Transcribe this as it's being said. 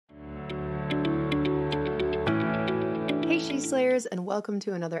She-Slayers, and welcome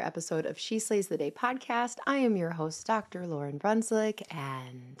to another episode of She Slays the Day podcast. I am your host, Dr. Lauryn Brunswick,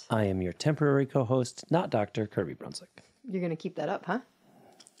 and I am your temporary co-host, not Dr. Kirby Brunswick. You're going to keep that up, huh?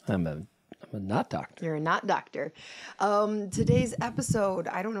 I'm a not doctor. You're a not doctor. Today's episode,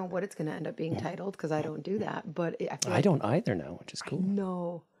 I don't know what it's going to end up being titled because I don't do that, but I don't either now, which is cool.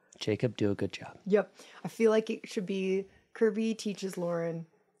 No. Jacob, do a good job. Yep. I feel like it should be Kirby teaches Lauryn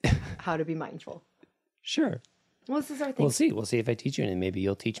how to be mindful. Sure. Well, this is our thing. We'll see. We'll see if I teach you, and maybe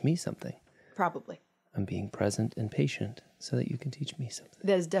you'll teach me something. Probably. I'm being present and patient so that you can teach me something.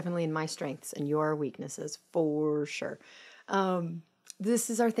 That is definitely in my strengths and your weaknesses, for sure. This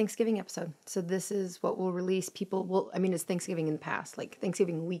is our Thanksgiving episode. So this is what we'll release. It's Thanksgiving in the past, like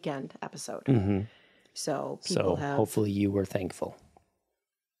Thanksgiving weekend episode. Mm-hmm. So people have... hopefully you were thankful.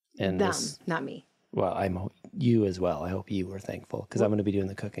 And them, not me. Well, you as well. I hope you were thankful because I'm going to be doing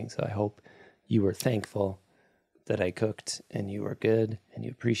the cooking. So I hope you were thankful that I cooked and you were good and you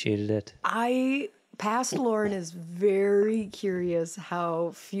appreciated it. Past Lauryn is very curious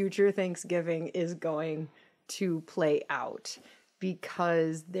how future Thanksgiving is going to play out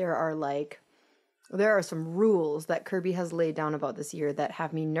because there are some rules that Kirby has laid down about this year that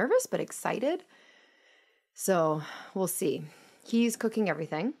have me nervous but excited. So we'll see. He's cooking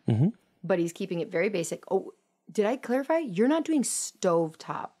everything, but he's keeping it very basic. Oh, did I clarify? You're not doing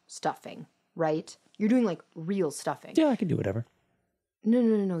stovetop stuffing, right? You're doing like real stuffing. Yeah, I can do whatever.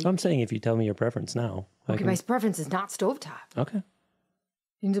 No. I'm saying if you tell me your preference now. Okay, my preference is not stovetop. Okay.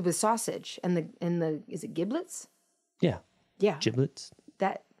 You can do it with sausage and the is it giblets? Yeah. Yeah. Giblets.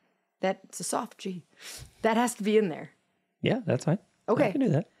 That's a soft G. That has to be in there. Yeah, that's fine. Okay. I can do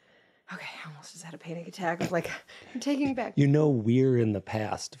that. Okay, I almost just had a panic attack. Like, I'm taking back. We're in the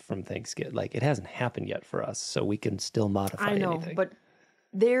past from Thanksgiving. Like, it hasn't happened yet for us, so we can still modify anything. But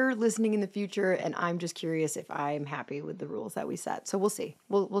they're listening in the future, and I'm just curious if I'm happy with the rules that we set. So we'll see.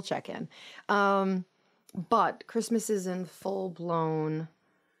 We'll check in. But Christmas is in full blown,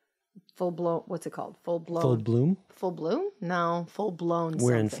 what's it called? Full bloom? Full bloom? No, full blown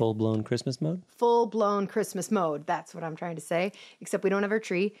We're in full blown Christmas mode? Full blown Christmas mode. That's what I'm trying to say. Except we don't have our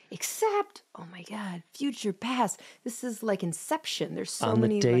tree. Except, oh my God, future past. This is like Inception. There's so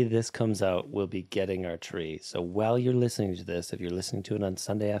many. On the day this comes out, we'll be getting our tree. So while you're listening to this, if you're listening to it on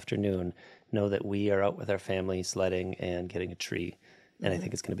Sunday afternoon, know that we are out with our family sledding and getting a tree. And I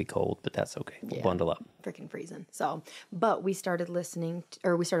think it's going to be cold, but that's okay. We'll bundle up. Freaking freezing. So, but we started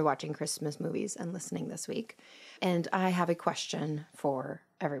watching Christmas movies and listening this week. And I have a question for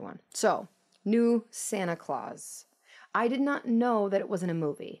everyone. So, new Santa Claus. I did not know that it wasn't a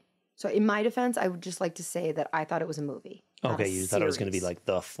movie. So, in my defense, I would just like to say that I thought it was a movie. Okay, you thought it was going to be like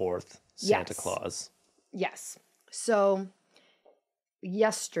the fourth Santa Claus. Yes. So,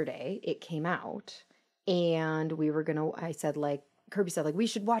 yesterday it came out, and Kirby said, we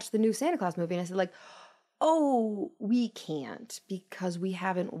should watch the new Santa Claus movie. And I said, oh, we can't because we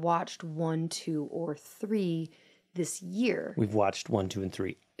haven't watched 1, 2, or 3 this year. We've watched 1, 2, and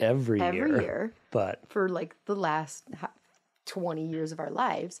 3 every year. But for the last 20 years of our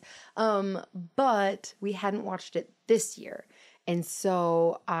lives. But we hadn't watched it this year. And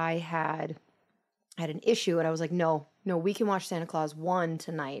so I had an issue and I was like, no, we can watch Santa Claus 1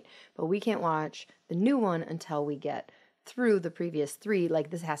 tonight, but we can't watch the new one until we get through the previous 3.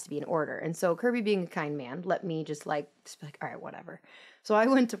 This has to be in order. And so Kirby, being a kind man, let me just be like, all right, whatever. So I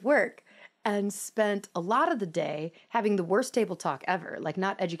went to work and spent a lot of the day having the worst table talk ever,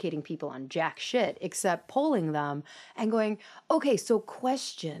 not educating people on jack shit, except polling them and going, okay, so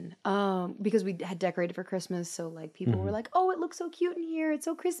question, because we had decorated for Christmas. So people were like, oh, it looks so cute in here. It's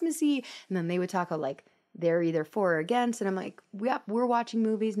so Christmassy. And then they would talk about they're either for or against. And I'm like, yep, we're watching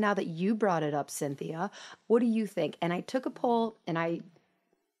movies. Now that you brought it up, Cynthia, what do you think? And I took a poll and I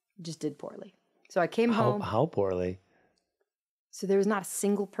just did poorly. So I came home. How poorly? So there was not a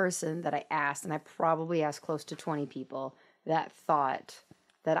single person that I asked, and I probably asked close to 20 people that thought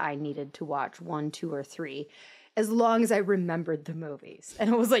that I needed to watch 1, 2, or 3, as long as I remembered the movies. And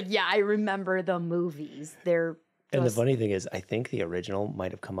it was yeah, I remember the movies. And the funny thing is, I think the original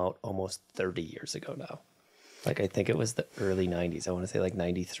might have come out almost 30 years ago now. I think it was the early 90s. I want to say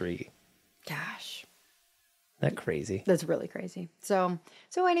 93. Gosh. Isn't that crazy? That's really crazy. So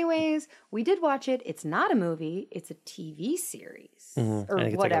anyways, we did watch it. It's not a movie. It's a TV series. Or I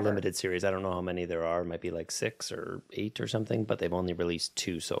think it's whatever. a limited series. I don't know how many there are. It might be 6 or 8 or something, but they've only released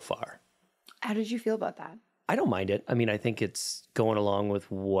 2 so far. How did you feel about that? I don't mind it. I think it's going along with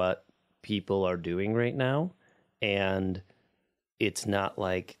what people are doing right now. And it's not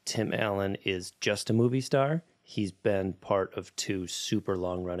like Tim Allen is just a movie star. He's been part of 2 super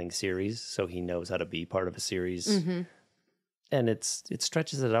long-running series, so he knows how to be part of a series and it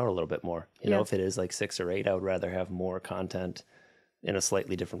stretches it out a little bit more. You know, if it is like 6 or 8, I would rather have more content in a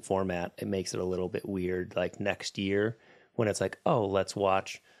slightly different format. It makes it a little bit weird. Like next year, when it's like, oh, let's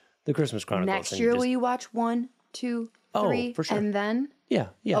watch the Christmas Chronicles. Next year, will you watch 1, 2, 3, for sure. and then? Yeah,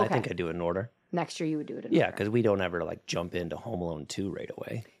 Okay. I think I do it in order. Next year you would do it in Yeah, order. because we don't ever like jump into Home Alone 2 right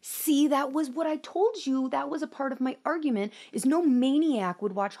away. See, that was what I told you. That was a part of my argument, is no maniac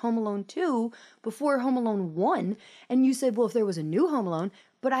would watch Home Alone 2 before Home Alone 1. And you said, well, if there was a new Home Alone,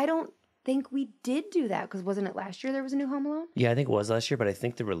 but I don't think we did do that, because wasn't it last year there was a new Home Alone? Yeah, I think it was last year, but I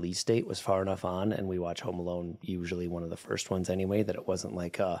think the release date was far enough on, and we watch Home Alone, usually one of the first ones anyway, that it wasn't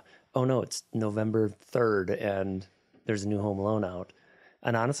like, oh no, it's November 3rd and there's a new Home Alone out.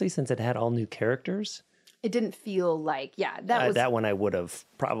 And honestly, since it had all new characters, It didn't feel like, that one I would have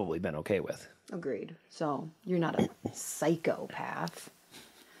probably been okay with. Agreed. So you're not a psychopath.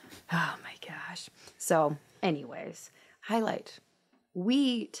 Oh my gosh. So anyways, highlight.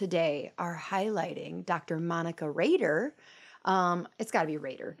 We today are highlighting Dr. Monica Rader. It's got to be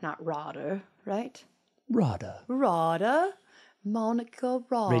Rader, not Roder, right? Rada. Monica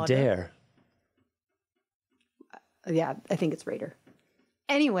Roder. Rader. Yeah, I think it's Rader.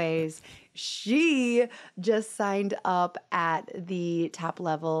 Anyways, she just signed up at the top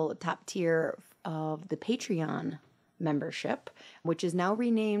tier of the Patreon membership, which is now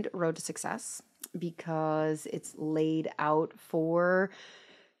renamed Road to Success, because it's laid out for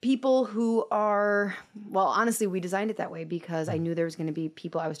people who are, well, honestly, we designed it that way because I knew there was going to be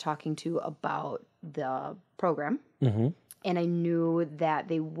people I was talking to about the program. Mm-hmm. And I knew that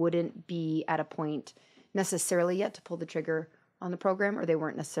they wouldn't be at a point necessarily yet to pull the trigger on the program, or they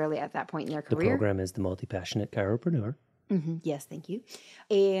weren't necessarily at that point in their career. The program is the Multipassionate Chiropreneur. Mm-hmm. Yes, thank you.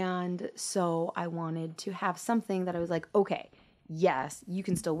 And so I wanted to have something that I was like, okay, yes, you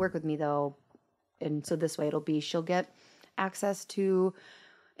can still work with me though. And so this way she'll get access to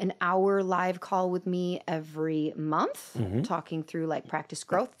an hour live call with me every month, talking through like practice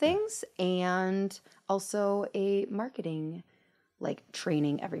growth things, and also a marketing like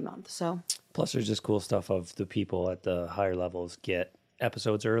training every month. So plus there's just cool stuff of the people at the higher levels get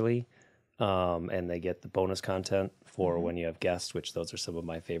episodes early, and they get the bonus content for when you have guests, which those are some of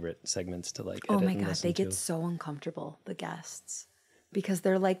my favorite segments to like edit. Oh my and God, listen they to. get so uncomfortable, the guests, because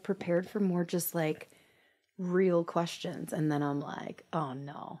they're like prepared for more just like real questions. And then I'm like, oh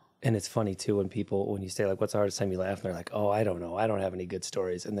no. And it's funny too when you say like, what's the hardest time you laugh? And they're like, oh, I don't know. I don't have any good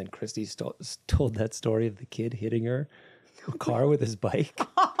stories. And then Christy told that story of the kid hitting her car with his bike.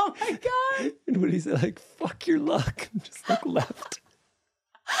 Oh my God. And when he said like, fuck your luck, and just like left.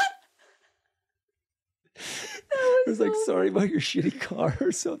 It was like, sorry about your shitty car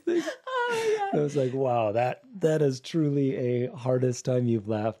or something. Oh my God. And I was like, wow, that is truly a hardest time you've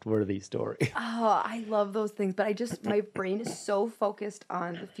laughed worthy story. Oh, I love those things, but my brain is so focused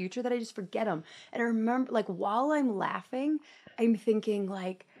on the future that I just forget them. And I remember, like, while I'm laughing, I'm thinking,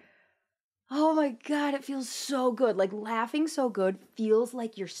 like, oh my God, it feels so good. Like, laughing so good feels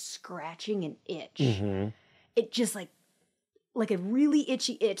like you're scratching an itch. Mm-hmm. It just, like a really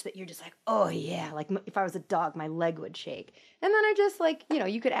itchy itch that you're just like, oh yeah. Like, if I was a dog, my leg would shake. And then I just, like,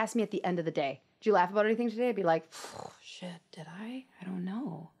 you could ask me at the end of the day, did you laugh about anything today? I'd be like, oh, shit, did I? I don't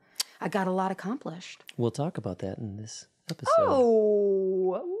know. I got a lot accomplished. We'll talk about that in this episode.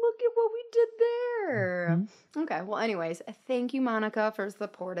 Oh, look at what we did there. Mm-hmm. Okay, well, anyways, thank you, Monica, for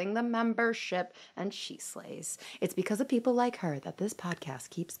supporting the membership, and she slays. It's because of people like her that this podcast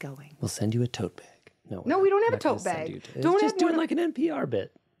keeps going. We'll send you a tote bag. No, we don't have a tote bag. Don't just do it like an NPR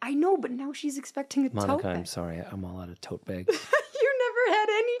bit. I know, but now she's expecting a tote Monica, bag. I'm sorry. I'm all out of tote bags. You never had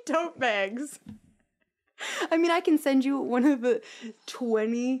any tote bags. I mean, I can send you one of the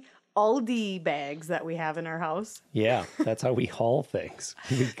 20 Aldi bags that we have in our house. Yeah, that's how we haul things.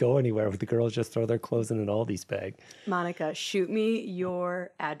 We go anywhere with the girls, just throw their clothes in an Aldi's bag. Monica, shoot me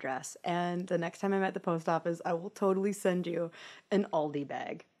your address, and the next time I'm at the post office, I will totally send you an Aldi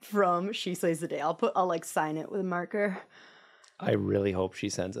bag from She Slays the Day. I'll like sign it with a marker. I really hope she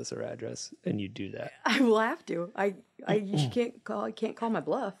sends us her address, and you do that. I will have to. I can't call my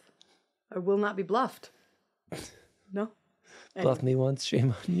bluff. I will not be bluffed. No. Bluff me once,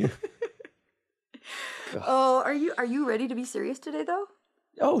 shame on you. Oh, are you ready to be serious today, though?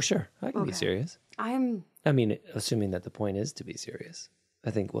 Oh, sure. I can be serious. I mean, assuming that the point is to be serious.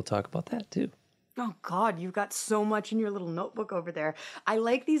 I think we'll talk about that, too. Oh, God, you've got so much in your little notebook over there. I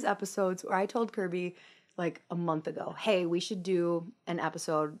like these episodes where I told Kirby, like, a month ago, hey, we should do an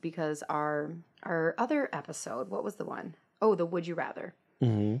episode because our other episode, what was the one? Oh, the Would You Rather.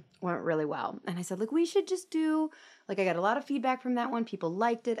 Went really well. And I said, like, we should just do, like, I got a lot of feedback from that one. People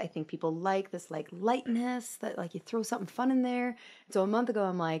liked it. I think people like this, like, lightness that, like, you throw something fun in there. So a month ago,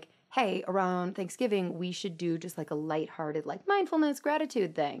 I'm like, hey, around Thanksgiving, we should do just like a lighthearted, like, mindfulness,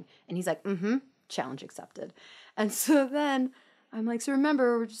 gratitude thing. And he's like, challenge accepted. And so then I'm like, so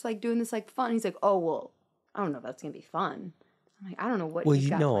remember, we're just, like, doing this, like, fun. He's like, oh, well, I don't know if that's going to be fun. I'm like, I don't know what Well, he's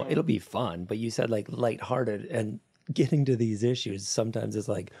got planned. it'll be fun, but you said, like, lighthearted, and getting to these issues sometimes is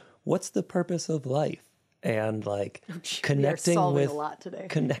like, what's the purpose of life? And, like, connecting with a lot today.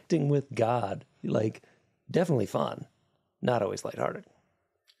 Connecting with God, like, definitely fun, not always lighthearted.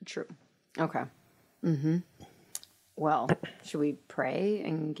 True. Okay. Well, should we pray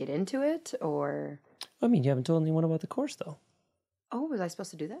and get into it, or? I mean, you haven't told anyone about the course, though. Oh, was I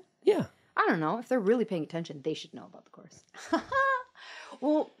supposed to do that? Yeah. I don't know. If they're really paying attention, they should know about the course.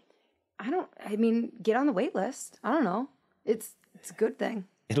 Well, I mean, get on the wait list. I don't know. It's a good thing.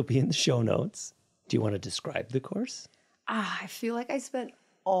 It'll be in the show notes. Do you want to describe the course? I feel like I spent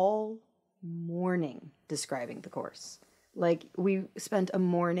all morning describing the course. Like, we spent a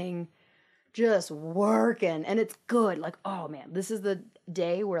morning just working, and it's good. Like, oh man, this is the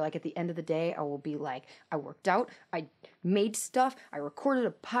day where, like, at the end of the day, I will be like, I worked out, I made stuff, I recorded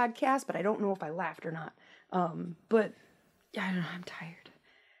a podcast, but I don't know if I laughed or not. But yeah, I don't know, I'm tired.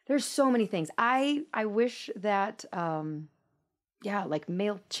 There's so many things. I wish that, like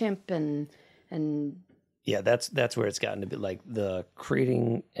MailChimp and Yeah, that's where it's gotten to be, like, the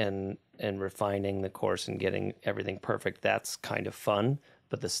creating and refining the course and getting everything perfect. That's kind of fun.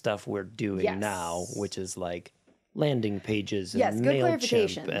 But the stuff we're doing now, which is, like, landing pages and yes, good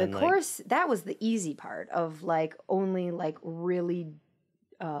clarification. The and, course, that was the easy part of, like, only, like, really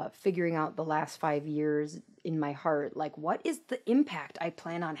figuring out the last 5 years in my heart, like, what is the impact I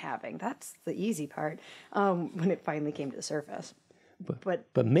plan on having? That's the easy part when it finally came to the surface.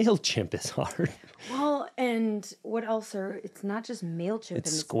 But MailChimp is hard. Well, and what else it's not just MailChimp,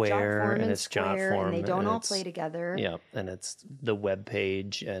 It's and Square, and it's Square, Jotform, and they don't and all it's- play together. Yeah, and it's the web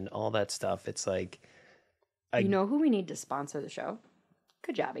page and all that stuff. It's like, You know who we need to sponsor the show?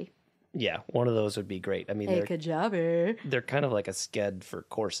 Kajabi. yeah, one of those would be great. I mean, Hey, Kajabi. they're kind of like a sked for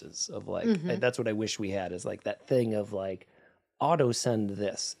courses of, like, that's what I wish we had, is like that thing of, like, auto send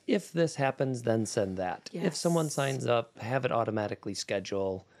this. If this happens, then send that. If Yes. someone signs up, have it automatically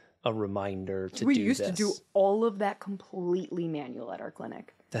schedule a reminder to We do used this. to do all of that completely manual at our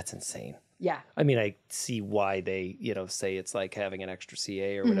clinic. That's insane. Yeah. I mean, I see why they, say it's like having an extra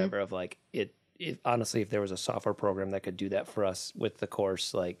CA or whatever, of, like, it honestly, if there was a software program that could do that for us with the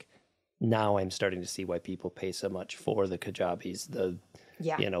course, like, now I'm starting to see why people pay so much for the Kajabis, the,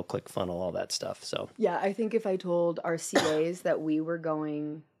 ClickFunnels, all that stuff. So Yeah, I think if I told our CAs that we were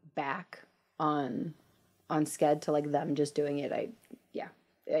going back on Sked to, like, them just doing it,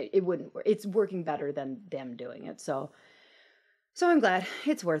 it wouldn't work. It's working better than them doing it. So I'm glad.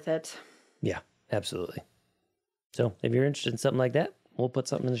 It's worth it. yeah, absolutely. So if you're interested in something like that, we'll put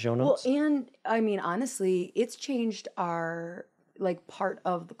something in the show notes. Well, and I mean, honestly, it's changed our, like, part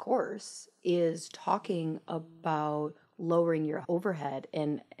of the course is talking about lowering your overhead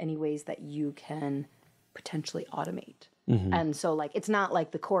in any ways that you can potentially automate. And so, like, it's not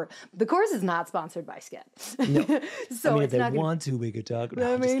like the course is not sponsored by Sked. No. So I mean, if it's they not gonna, want to, we could talk about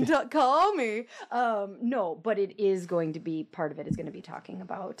I it. mean, call me. No, but it is going to be, part of it is going to be talking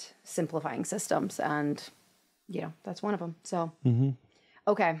about simplifying systems, and that's one of them. So,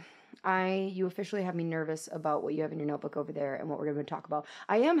 okay. You officially have me nervous about what you have in your notebook over there and what we're going to talk about.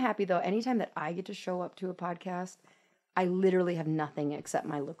 I am happy, though. Anytime that I get to show up to a podcast, I literally have nothing except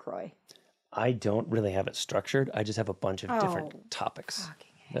my LaCroix. I don't really have it structured. I just have a bunch of different topics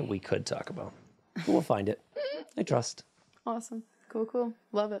that we could talk about. But we'll find it. I trust. Awesome. Cool.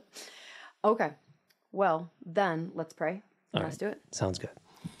 Love it. Okay. Well, then let's pray. Let's do it. Sounds good.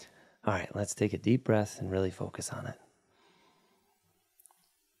 All right, let's take a deep breath and really focus on it.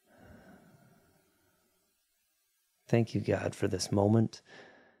 Thank you, God, for this moment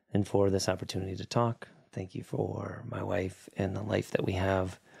and for this opportunity to talk. Thank you for my wife and the life that we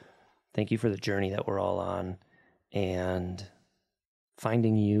have. Thank you for the journey that we're all on and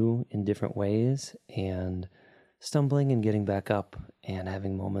finding you in different ways and stumbling and getting back up and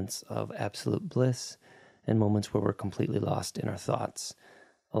having moments of absolute bliss and moments where we're completely lost in our thoughts.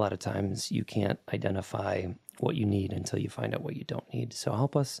 A lot of times you can't identify what you need until you find out what you don't need. So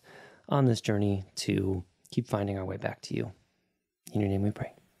help us on this journey to keep finding our way back to you. In your name we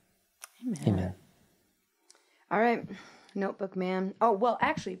pray. Amen. All right. Notebook man. Oh, well,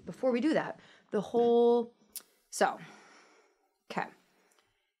 actually, before we do that, okay.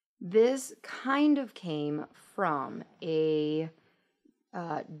 This kind of came from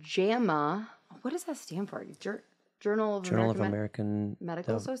JAMA. What does that stand for? Journal of American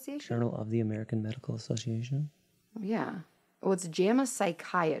Medical Association? Journal of the American Medical Association. Yeah. Well, it's JAMA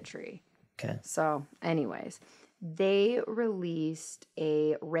Psychiatry. Okay. So, anyways, they released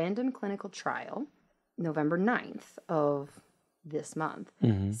a random clinical trial November 9th of this month,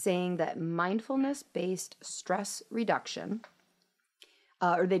 saying that mindfulness-based stress reduction,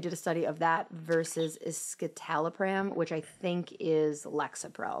 or they did a study of that versus escitalopram, which I think is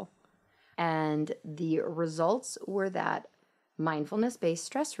Lexapro. And the results were that mindfulness-based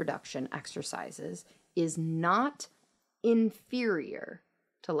stress reduction exercises is not inferior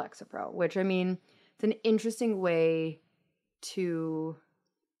to Lexapro, which, I mean, it's an interesting way to...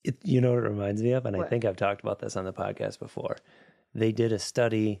 You know what it reminds me of? And What? I think I've talked about this on the podcast before. They did a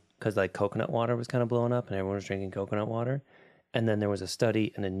study because like coconut water was kind of blowing up and everyone was drinking coconut water. And then there was a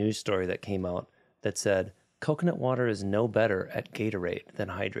study and a news story that came out that said coconut water is no better at Gatorade than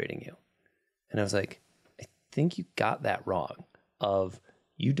hydrating you. And I was like, I think you got that wrong.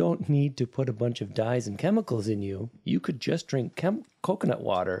 You don't need to put a bunch of dyes and chemicals in you. You could just drink coconut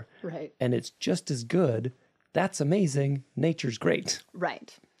water. Right. And it's just as good. That's amazing. Nature's great.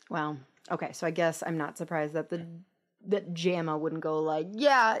 Right. Well, okay. So I guess I'm not surprised that that JAMA wouldn't go like,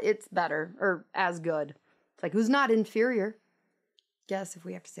 yeah, it's better or as good. It's like, who's not inferior? Guess if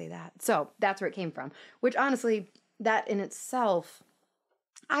we have to say that. So that's where it came from, which honestly, that in itself,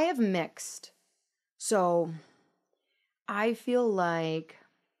 I have mixed. So I feel like,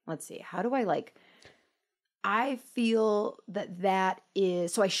 let's see, how do I feel that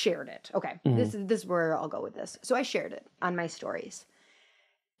is, so I shared it. Okay. This is where I'll go with this. So I shared it on my stories.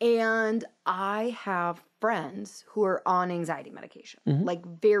 And I have friends who are on anxiety medication, like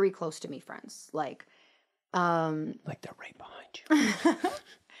very close to me friends, like they're right behind you.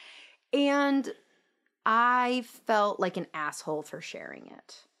 And I felt like an asshole for sharing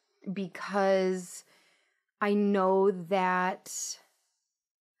it because I know that,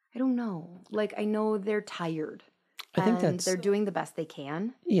 I don't know, like I know they're tired. I think they're doing the best they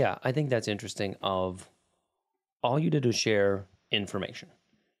can. Yeah, I think that's interesting of all you did was share information.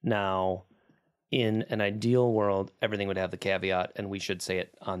 Now, in an ideal world, everything would have the caveat, and we should say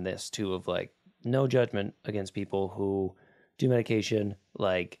it on this too, of like, no judgment against people who do medication.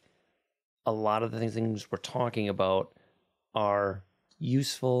 Like, a lot of the things we're talking about are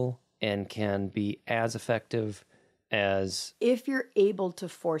useful and can be as effective as... if you're able to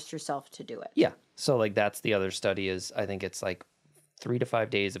force yourself to do it. Yeah. So, like, that's the other study is, I think it's like 3 to 5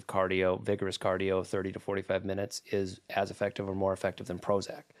 days of cardio, vigorous cardio, 30 to 45 minutes is as effective or more effective than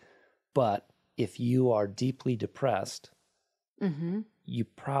Prozac. But if you are deeply depressed, you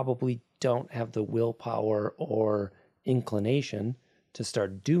probably don't have the willpower or inclination to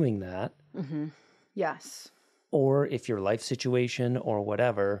start doing that. Yes. Or if your life situation or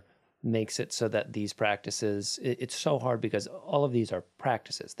whatever makes it so that these practices, it's so hard because all of these are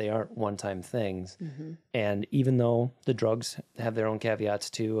practices. They aren't one-time things. And even though the drugs have their own caveats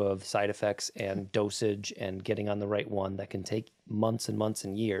too of side effects and dosage and getting on the right one that can take months and months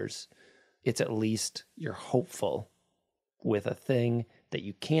and years, it's at least you're hopeful with a thing that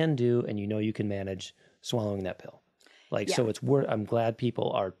you can do and you know you can manage swallowing that pill. Like, so it's I'm glad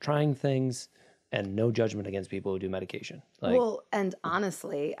people are trying things. And no judgment against people who do medication. Like, well, and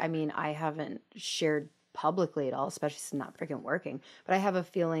honestly, I mean, I haven't shared publicly at all, especially since I'm not freaking working. But I have a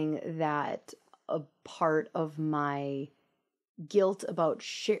feeling that a part of my guilt about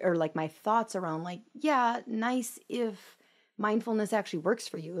or like my thoughts around like, yeah, nice if mindfulness actually works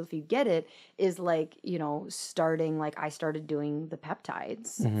for you, if you get it, is like, you know, starting, like I started doing the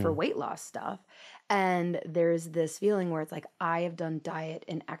peptides for weight loss stuff. And there's this feeling where it's like, I have done diet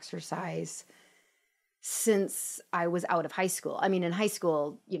and exercise since I was out of high school. I mean, in high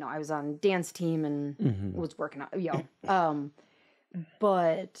school, you know, I was on dance team and was working out, you know,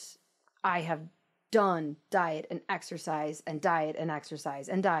 but I have done diet and exercise and diet and exercise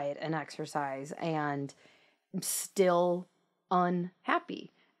and diet and exercise and I'm still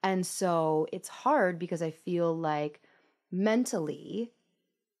unhappy. And so it's hard because I feel like mentally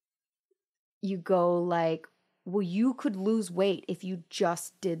you go like, well, you could lose weight if you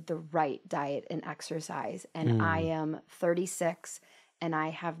just did the right diet and exercise. And I am 36 and I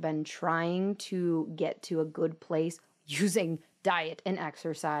have been trying to get to a good place using diet and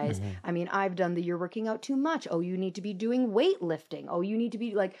exercise. I mean, I've done you're working out too much. Oh, you need to be doing weightlifting. Oh, you need to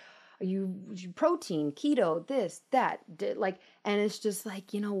be like, you protein, keto, this, that, like, and it's just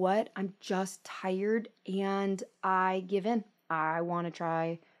like, you know what? I'm just tired and I give in. I want to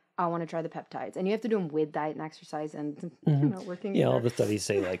try the peptides, and you have to do them with diet and exercise and you know, working. Yeah, all the studies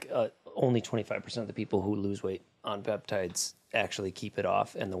say like only 25% of the people who lose weight on peptides actually keep it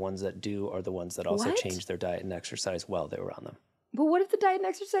off, and the ones that do are the ones that also change their diet and exercise while they were on them. But what if the diet and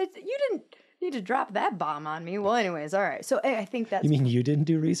exercise, you didn't need to drop that bomb on me. Well, anyways, all right. So I think that's... You mean you didn't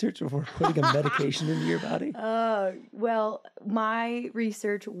do research before putting a medication into your body? Well, my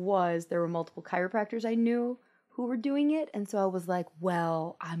research was there were multiple chiropractors I knew who were doing it. And so I was like,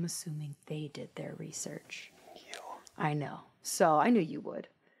 well, I'm assuming they did their research. I know. So I knew you would.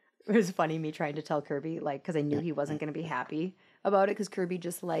 It was funny me trying to tell Kirby, like, because I knew he wasn't going to be happy about it, because Kirby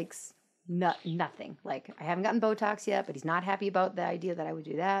just likes nothing. Like, I haven't gotten Botox yet, but he's not happy about the idea that I would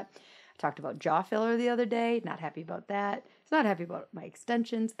do that. I talked about jaw filler the other day, not happy about that. He's not happy about my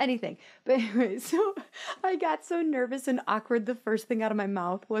extensions, anything. But anyway, so I got so nervous and awkward. The first thing out of my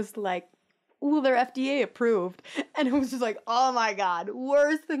mouth was like, "Ooh, they're FDA approved." And it was just like, oh my God,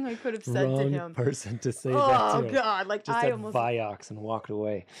 worst thing I could have said to him. Wrong person to say that Oh to. God, like just I had almost Vioxx and walked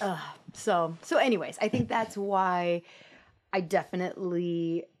away. So anyways, I think that's why I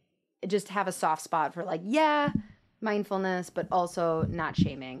definitely just have a soft spot for like, yeah, mindfulness, but also not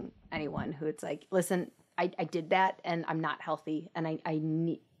shaming anyone who it's like, listen, I did that and I'm not healthy and I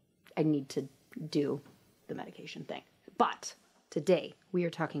need to do the medication thing. But today we are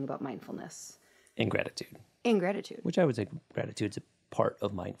talking about mindfulness. And gratitude. And gratitude. Which I would say gratitude's a part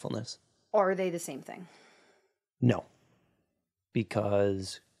of mindfulness. Are they the same thing? No.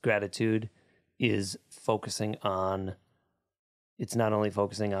 Because gratitude is focusing on, it's not only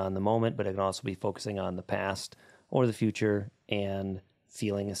focusing on the moment, but it can also be focusing on the past or the future and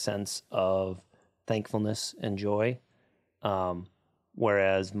feeling a sense of thankfulness and joy.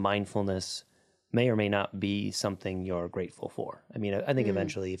 Whereas mindfulness may or may not be something you're grateful for. I mean, I think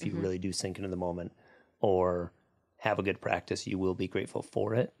eventually if you really do sink into the moment or have a good practice, you will be grateful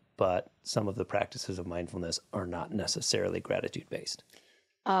for it. But some of the practices of mindfulness are not necessarily gratitude-based.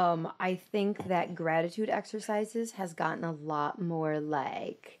 I think that gratitude exercises has gotten a lot more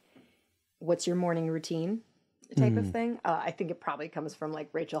like, what's your morning routine type of thing. I think it probably comes from like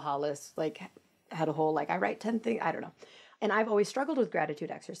Rachel Hollis, like had a whole, like I write 10 things, I don't know. And I've always struggled with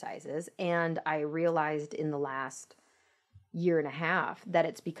gratitude exercises. And I realized in the last year and a half that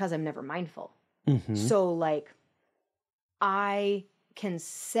it's because I'm never mindful. Mm-hmm. So like I can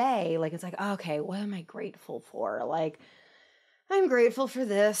say like, it's like, okay, what am I grateful for? Like, I'm grateful for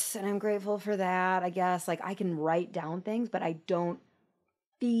this and I'm grateful for that, I guess. Like I can write down things, but I don't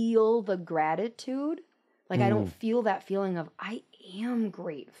feel the gratitude. Like I don't feel that feeling of I am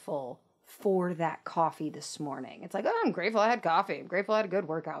grateful for that coffee this morning. It's like, oh, I'm grateful I had coffee. I'm grateful I had a good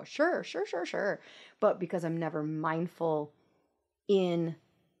workout. Sure. But because I'm never mindful in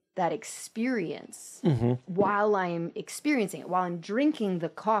that experience while I'm experiencing it, while I'm drinking the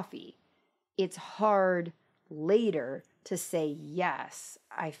coffee, it's hard later to say, yes,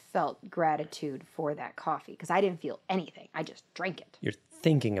 I felt gratitude for that coffee because I didn't feel anything. I just drank it. You're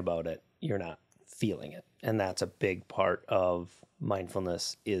thinking about it. You're not feeling it. And that's a big part of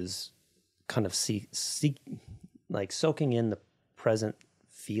mindfulness is kind of like soaking in the present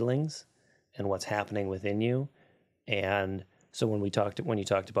feelings and what's happening within you. And so when you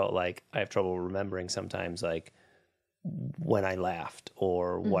talked about like, I have trouble remembering sometimes like when I laughed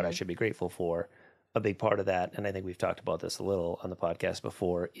or what I should be grateful for, a big part of that, and I think we've talked about this a little on the podcast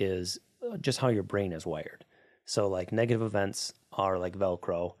before, is just how your brain is wired. So like negative events are like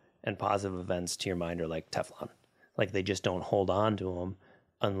Velcro and positive events to your mind are like Teflon. Like they just don't hold on to them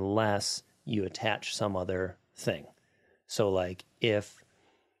unless you attach some other thing. So like if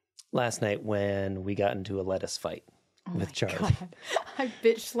last night when we got into a lettuce fight with Charlie. God. I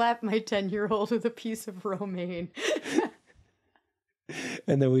bitch slapped my 10-year-old with a piece of romaine.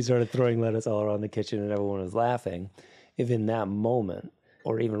 And then we started throwing lettuce all around the kitchen and everyone was laughing. If in that moment,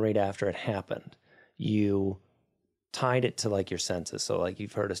 or even right after it happened, you tied it to like your senses. So like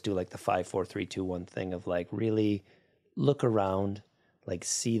you've heard us do like the 5, 4, 3, 2, 1 thing of like really look around, like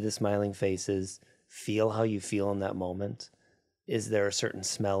see the smiling faces, feel how you feel in that moment. Is there a certain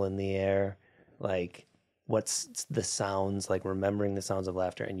smell in the air? Like what's the sounds, like remembering the sounds of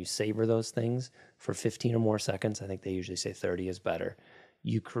laughter, and you savor those things for 15 or more seconds. I think they usually say 30 is better.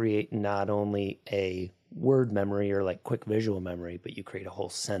 You create not only a word memory or like quick visual memory, but you create a whole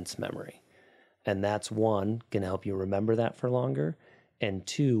sense memory. And that's one, can help you remember that for longer. And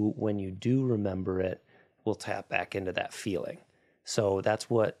two, when you do remember it, we'll tap back into that feeling. So that's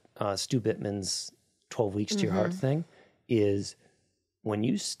what Stu Bittman's 12 Weeks to Your Heart thing is. When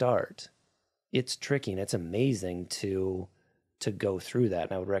you start, it's tricky and it's amazing to go through that.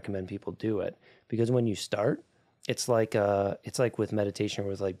 And I would recommend people do it because when you start, it's like with meditation or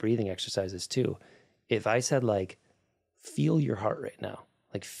with like breathing exercises too. If I said like, feel your heart right now,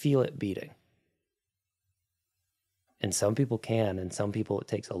 Like feel it beating. And some people can, and some people it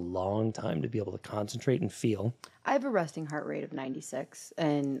takes a long time to be able to concentrate and feel. I have a resting heart rate of 96,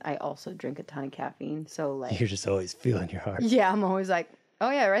 and I also drink a ton of caffeine. So like, You're just always feeling your heart. yeah, I'm always like, oh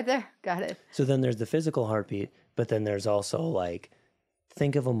yeah, right there, got it. So then there's the physical heartbeat, but then there's also like,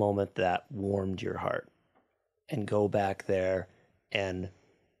 think of a moment that warmed your heart, and go back there and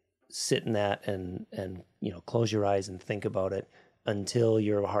sit in that and close your eyes and think about it until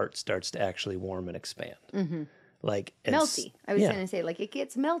your heart starts to actually warm and expand. Mm-hmm. Like melty. I was going to say, like, it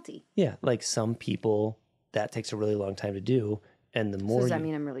gets melty. Yeah, like some people that takes a really long time to do, and the more. So does that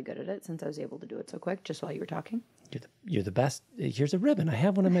mean I'm really good at it since I was able to do it so quick just while you were talking? You're the best. Here's a ribbon. I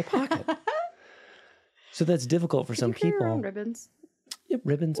have one in my pocket. So that's difficult for some people. Your own ribbons. Yeah,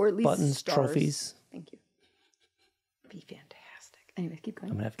 ribbons, or at least buttons, stars. Trophies. Thank you. Be fantastic. Anyway, keep going.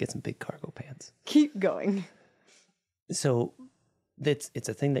 I'm gonna have to get some big cargo pants. Keep going. So it's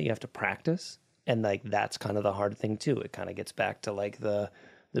a thing that you have to practice. And like, that's kind of the hard thing too. It kind of gets back to like the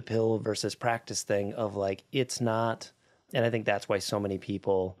pill versus practice thing of like, it's not, and I think that's why so many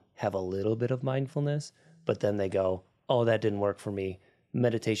people have a little bit of mindfulness, but then they go, oh, that didn't work for me.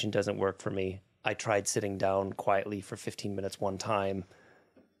 Meditation doesn't work for me. I tried sitting down quietly for 15 minutes one time.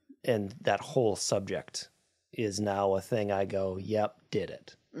 And that whole subject is now a thing I go, yep, did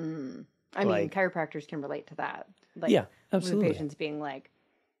it. I mean, chiropractors can relate to that. Like, yeah, absolutely. The patients being like,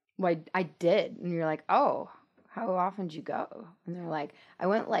 well, I did. And you're like, oh, how often did you go? And they're like, I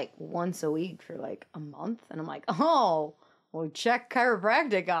went like once a week for like a month. And I'm like, oh, well, check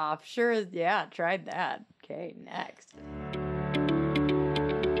chiropractic off. Sure. Yeah, tried that. Okay, next.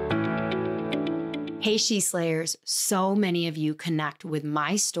 Hey, She Slayers. So many of you connect with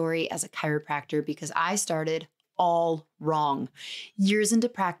my story as a chiropractor because I started all wrong. Years into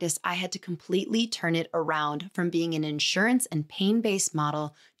practice, I had to completely turn it around from being an insurance and pain-based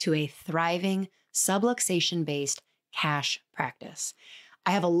model to a thriving, subluxation-based cash practice.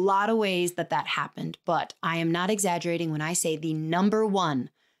 I have a lot of ways that happened, but I am not exaggerating when I say the number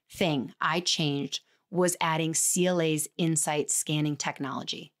one thing I changed was adding CLA's Insight scanning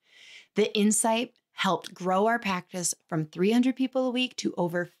technology. The Insight helped grow our practice from 300 people a week to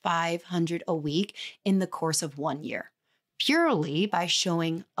over 500 a week in the course of 1 year, purely by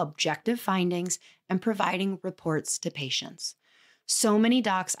showing objective findings and providing reports to patients. So many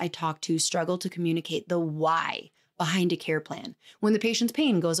docs I talk to struggle to communicate the why behind a care plan when the patient's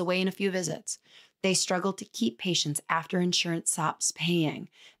pain goes away in a few visits. They struggle to keep patients after insurance stops paying.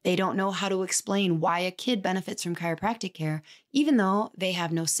 They don't know how to explain why a kid benefits from chiropractic care, even though they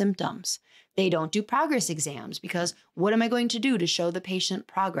have no symptoms. They don't do progress exams because what am I going to do to show the patient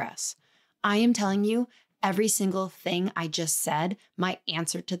progress? I am telling you, every single thing I just said, my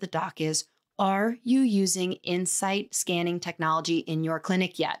answer to the doc is, are you using Insight scanning technology in your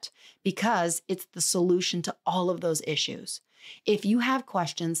clinic yet? Because it's the solution to all of those issues. If you have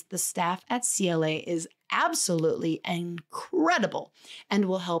questions, the staff at CLA is absolutely incredible and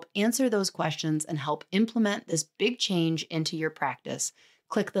will help answer those questions and help implement this big change into your practice.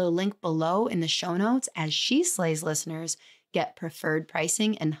 Click the link below in the show notes as She Slays listeners get preferred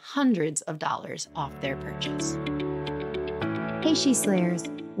pricing and hundreds of dollars off their purchase. Hey, She Slayers.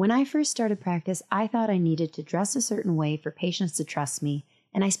 When I first started practice, I thought I needed to dress a certain way for patients to trust me,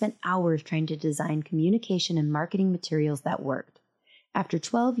 and I spent hours trying to design communication and marketing materials that worked. After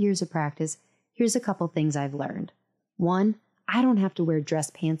 12 years of practice, here's a couple things I've learned. 1, I don't have to wear dress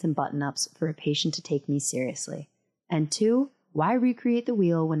pants and button-ups for a patient to take me seriously. And 2, why recreate the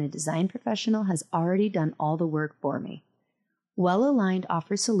wheel when a design professional has already done all the work for me? Well Aligned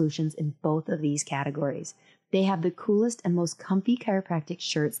offers solutions in both of these categories. They have the coolest and most comfy chiropractic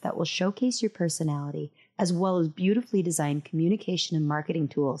shirts that will showcase your personality, as well as beautifully designed communication and marketing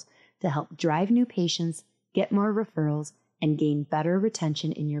tools to help drive new patients, get more referrals, and gain better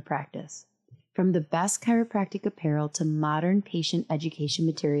retention in your practice. From the best chiropractic apparel to modern patient education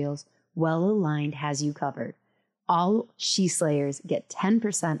materials, Well Aligned has you covered. All She Slayers get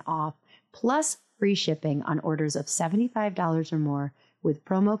 10% off plus free shipping on orders of $75 or more with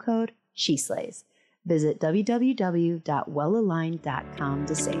promo code SheSlays. Visit www.wellaligned.com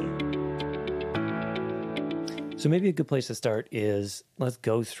to save. So maybe a good place to start is let's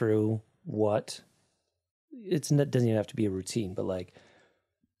go through what it doesn't even have to be a routine, but like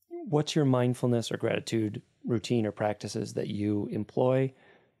what's your mindfulness or gratitude routine or practices that you employ?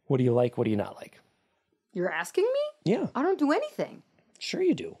 What do you like? What do you not like? You're asking me? Yeah. I don't do anything. Sure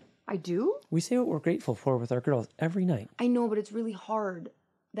you do. I do? We say what we're grateful for with our girls every night. I know, but it's really hard.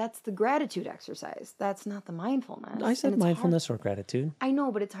 That's the gratitude exercise. That's not the mindfulness. I said mindfulness or gratitude. I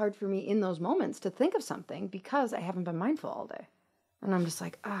know, but it's hard for me in those moments to think of something because I haven't been mindful all day. And I'm just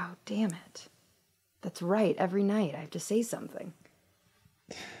like, oh, damn it. That's right. Every night I have to say something.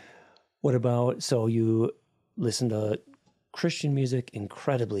 What about, so you listen to Christian music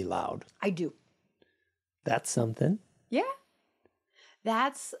incredibly loud. I do. That's something. Yeah.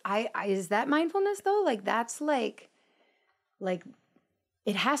 That's, is that mindfulness though? Like, that's like,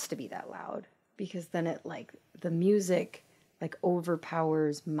 it has to be that loud because then it like, the music like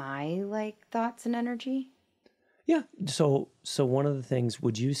overpowers my like thoughts and energy. Yeah. So one of the things,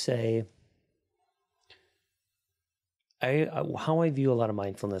 would you say, how I view a lot of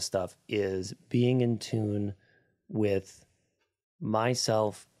mindfulness stuff is being in tune with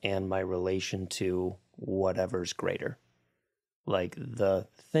myself and my relation to whatever's greater, like the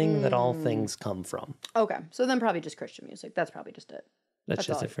thing that all things come from. Okay, so then probably just Christian music. That's probably just it. That's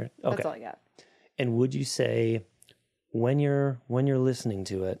just different. Okay, that's all I got. And would you say when you're listening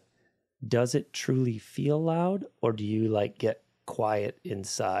to it, does it truly feel loud, or do you like get quiet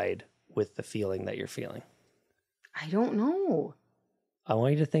inside with the feeling that you're feeling? I don't know. I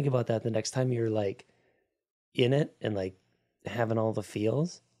want you to think about that the next time you're like in it and like having all the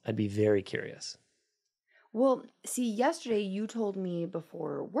feels. I'd be very curious. Well, see, yesterday you told me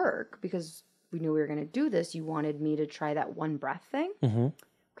before work, because we knew we were going to do this, you wanted me to try that one breath thing. Mm-hmm.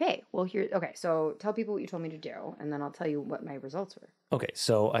 Okay, well, so tell people what you told me to do, and then I'll tell you what my results were. Okay,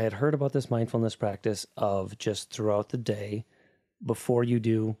 so I had heard about this mindfulness practice of just throughout the day, before you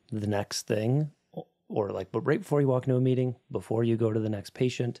do the next thing, or like, but right before you walk into a meeting, before you go to the next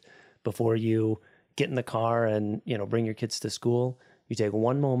patient, before you get in the car and, you know, bring your kids to school, you take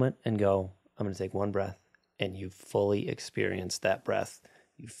one moment and go, I'm going to take one breath, and you fully experience that breath.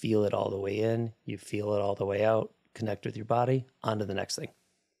 You feel it all the way in, you feel it all the way out, connect with your body, on to the next thing.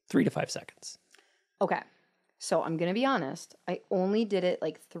 3 to 5 seconds. Okay. So I'm going to be honest. I only did it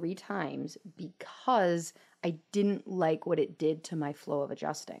like 3 times because I didn't like what it did to my flow of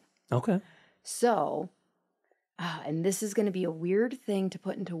adjusting. Okay. So, and this is going to be a weird thing to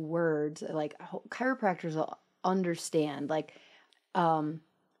put into words. Like chiropractors will understand. Like,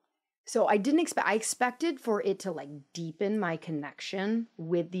 so I expected for it to like deepen my connection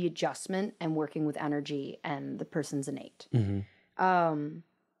with the adjustment and working with energy and the person's innate. Mm-hmm.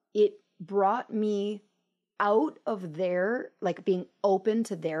 It brought me out of their, like being open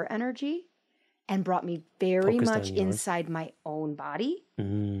to their energy, and brought me very much inside my own body,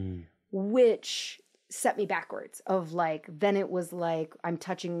 which set me backwards of like, then it was like, I'm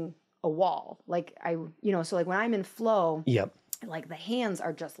touching a wall. Like so like when I'm in flow, yep, like the hands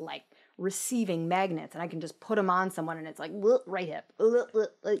are just like receiving magnets, and I can just put them on someone and it's like, right hip.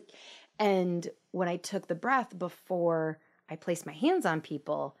 And when I took the breath before I placed my hands on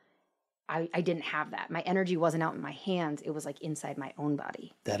people, I didn't have that. My energy wasn't out in my hands. It was like inside my own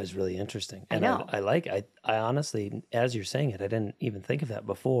body. That is really interesting. And I honestly, as you're saying it, I didn't even think of that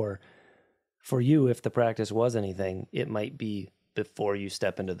before. For you, if the practice was anything, it might be before you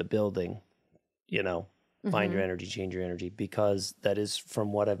step into the building, find your energy, change your energy, because that is,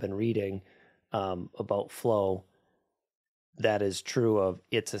 from what I've been reading about flow, that is true of,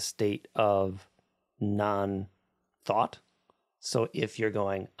 it's a state of non-thought. So if you're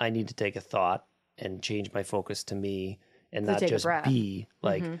going, I need to take a thought and change my focus to me and not just be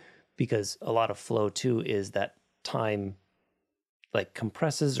like, because a lot of flow too is that time like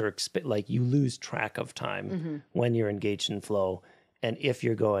compresses or like you lose track of time when you're engaged in flow. And if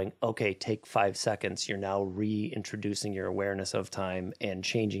you're going, okay, take 5 seconds, you're now reintroducing your awareness of time and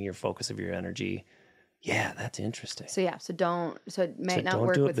changing your focus of your energy. Yeah, that's interesting. So yeah, so it might not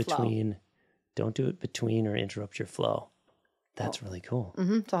work with flow. Don't do it between or interrupt your flow. That's really cool.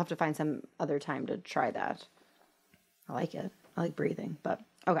 So I'll have to find some other time to try that. I like it. I like breathing, but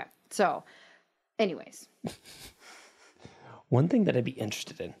okay. So anyways. One thing that I'd be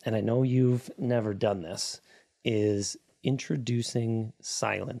interested in, and I know you've never done this, is introducing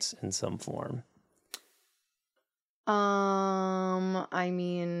silence in some form. I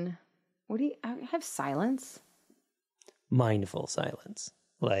mean, what do you have? Silence? Mindful silence.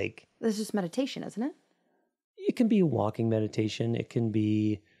 Like, this is just meditation, isn't it? It can be a walking meditation. It can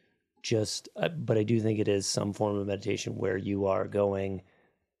be just, but I do think it is some form of meditation where you are going,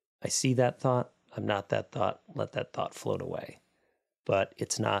 I see that thought, I'm not that thought, let that thought float away. But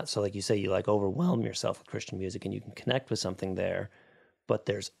it's not, so like you say, you like overwhelm yourself with Christian music and you can connect with something there, but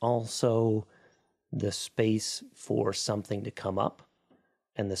there's also the space for something to come up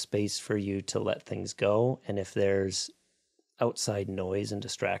and the space for you to let things go. And if there's outside noise and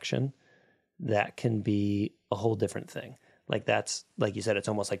distraction, that can be a whole different thing. Like that's, like you said, it's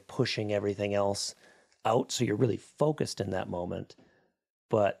almost like pushing everything else out. So you're really focused in that moment,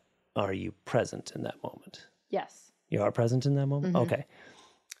 but are you present in that moment? Yes. You are present in that moment? Okay.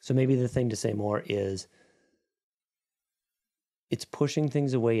 So maybe the thing to say more is it's pushing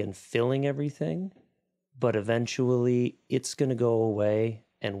things away and filling everything, but eventually it's going to go away,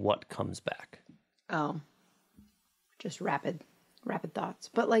 and what comes back? Oh, just rapid thoughts.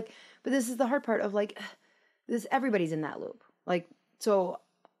 But this is the hard part of like, this, everybody's in that loop. Like, so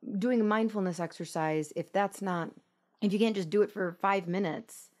doing a mindfulness exercise, if you can't just do it for 5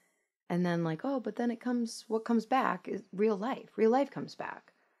 minutes and then like, oh, but then what comes back is real life. Real life comes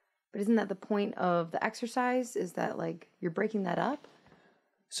back. But isn't that the point of the exercise? Is that like you're breaking that up?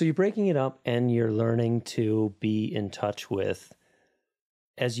 So you're breaking it up, and you're learning to be in touch with,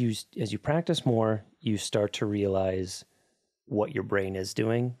 as you practice more, you start to realize what your brain is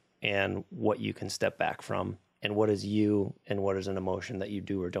doing and what you can step back from, and what is you and what is an emotion that you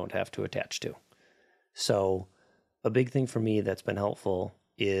do or don't have to attach to. So a big thing for me that's been helpful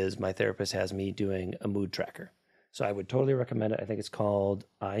is my therapist has me doing a mood tracker. So I would totally recommend it. I think it's called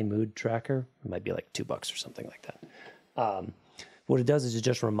iMood Tracker. It might be like $2 or something like that. What it does is it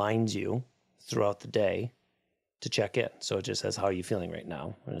just reminds you throughout the day to check in. So it just says, how are you feeling right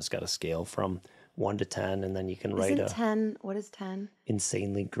now? And it's got a scale from 1 to 10, and then you can write 10. What is 10?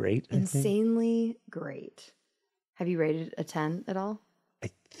 Insanely great. Insanely great. Have you rated a 10 at all? I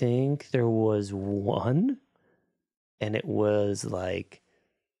think there was one, and it was like,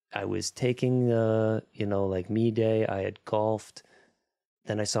 I was taking the, like me day. I had golfed.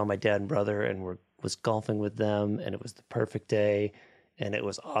 Then I saw my dad and brother and was golfing with them, and it was the perfect day, and it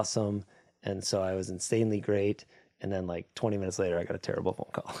was awesome. And so I was insanely great. And then like 20 minutes later, I got a terrible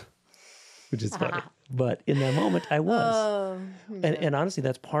phone call, which is funny. But in that moment, I was. And honestly,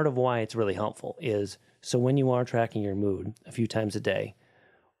 that's part of why it's really helpful is, so when you are tracking your mood a few times a day,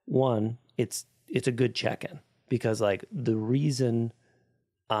 one, it's a good check-in, because like the reason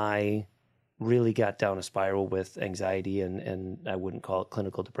I really got down a spiral with anxiety, and I wouldn't call it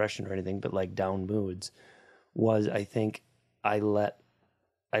clinical depression or anything, but like down moods, was I think I let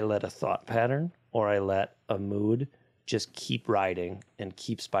a thought pattern, or I let a mood just keep riding and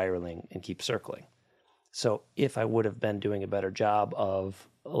keep spiraling and keep circling. So if I would have been doing a better job of,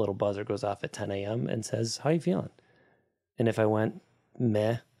 a little buzzer goes off at 10 a.m. and says, how you feeling? And if I went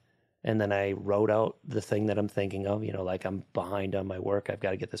meh, and then I wrote out the thing that I'm thinking of, like I'm behind on my work, I've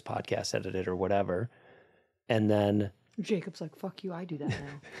got to get this podcast edited or whatever. And then Jacob's like, fuck you, I do that now.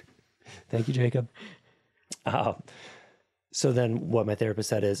 Thank you, Jacob. So then what my therapist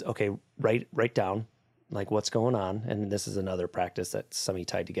said is, okay, write down like what's going on. And this is another practice that somebody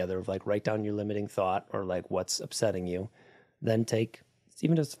tied together of like, write down your limiting thought or like what's upsetting you. Then take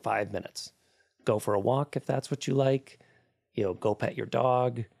even just 5 minutes, go for a walk if that's what you like, go pet your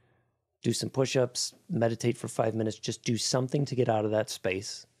dog, do some push-ups, meditate for 5 minutes, just do something to get out of that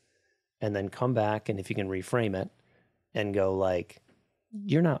space, and then come back. And if you can reframe it and go like,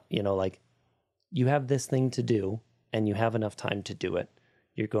 you're not, like you have this thing to do and you have enough time to do it.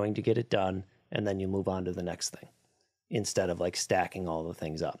 You're going to get it done, and then you move on to the next thing instead of like stacking all the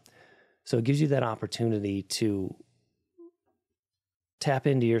things up. So it gives you that opportunity to tap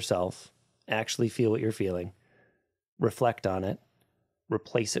into yourself, actually feel what you're feeling, reflect on it,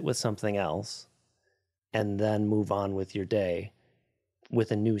 replace it with something else, and then move on with your day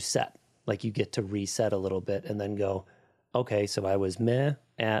with a new set. Like you get to reset a little bit and then go, okay, so I was meh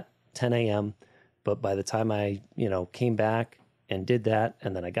at 10 a.m., but by the time I, came back and did that,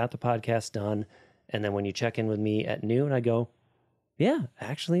 and then I got the podcast done, and then when you check in with me at noon, I go, yeah,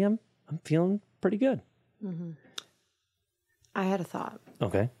 actually I'm feeling pretty good. Mm-hmm. I had a thought.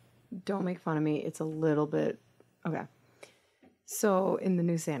 Okay. Don't make fun of me. It's a little bit, okay. So in the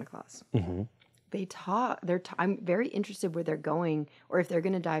new Santa Claus, they talk. I'm very interested where they're going, or if they're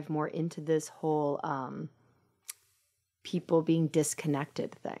going to dive more into this whole people being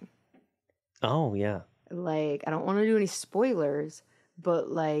disconnected thing. Oh yeah. Like, I don't want to do any spoilers, but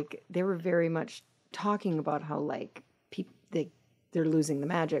like they were very much talking about how like they're losing the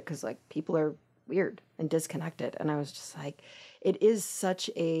magic because like people are weird and disconnected, and I was just like, it is such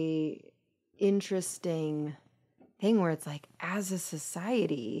a interesting thing where it's like, as a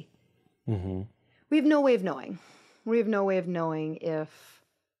society, we have no way of knowing. We have no way of knowing if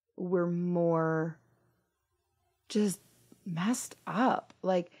we're more just messed up.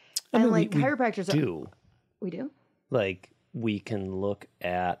 Like, and like chiropractors do. We do? Like, we can look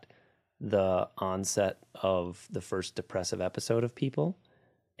at the onset of the first depressive episode of people,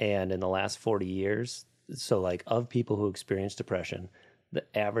 and in the last 40 years, so like of people who experience depression, the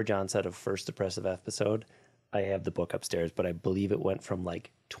average onset of first depressive episode, I have the book upstairs, but I believe it went from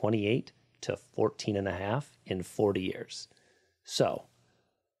like 28 to 14 and a half in 40 years. So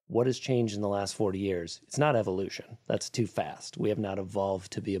what has changed in the last 40 years? It's not evolution. That's too fast. We have not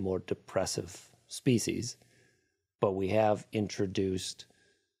evolved to be a more depressive species, but we have introduced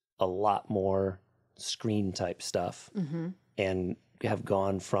a lot more screen type stuff and have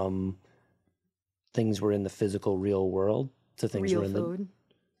gone from things were in the physical real world to things Real were in food.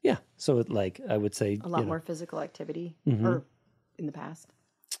 Yeah. So it, like, I would say A lot more physical activity or in the past.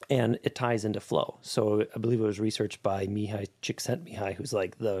 and it ties into flow. So I believe it was researched by Mihai Csikszentmihalyi, who's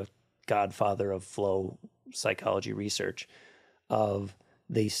like the godfather of flow psychology research.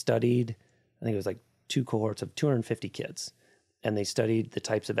 They studied, I think it was like 2 cohorts of 250 kids, and they studied the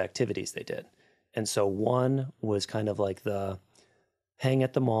types of activities they did. And so one was kind of like the hang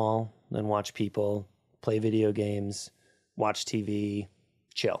at the mall, then watch people, play video games, watch TV,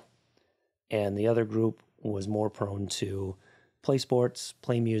 chill. And the other group was more prone to play sports,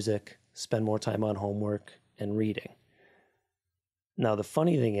 play music, spend more time on homework and reading. Now, the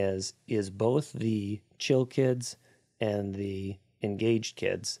funny thing is both the chill kids and the engaged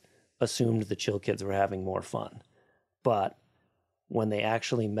kids assumed the chill kids were having more fun. But when they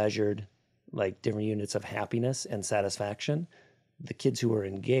actually measured like different units of happiness and satisfaction, the kids who were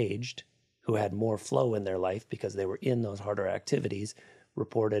engaged, who had more flow in their life because they were in those harder activities,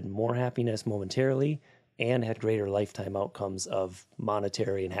 reported more happiness momentarily and had greater lifetime outcomes of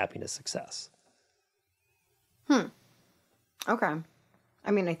monetary and happiness success. Okay.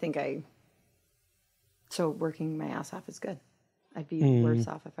 I mean, I think so working my ass off is good. I'd be worse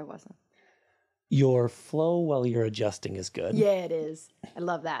off if I wasn't. Your flow while you're adjusting is good. Yeah, it is. I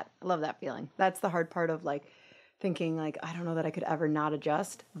love that. I love that feeling. That's the hard part of like thinking like, I don't know that I could ever not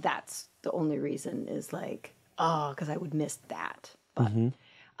adjust. That's the only reason is like, oh, because I would miss that. But,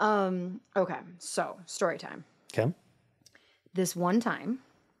 okay. So story time. Okay. This one time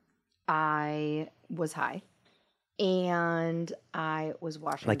I was high and I was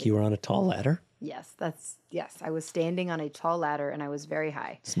washing. Like you were on a tall ladder? Yes, I was standing on a tall ladder and I was very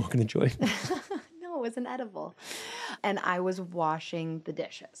high. Smoking a joint? No, it was an edible. And I was washing the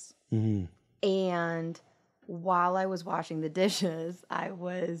dishes. Mm-hmm. And while I was washing the dishes, I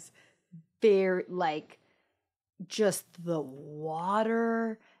was very like just the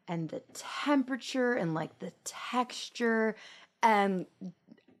water and the temperature and like the texture and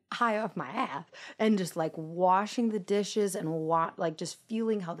high off my ass and just like washing the dishes and like just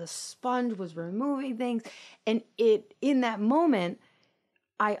feeling how the sponge was removing things. And in that moment,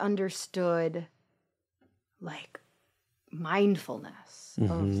 I understood like mindfulness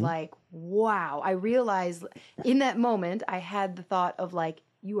of like, wow. I realized in that moment, I had the thought of like,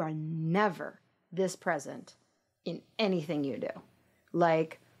 you are never this present in anything you do.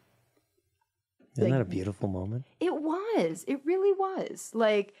 Like, isn't that a beautiful moment? It was. It really was.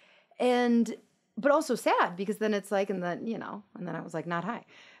 Like, but also sad because then it's like, and then I was like, not high.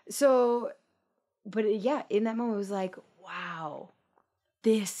 So, but yeah, in that moment, it was like, wow,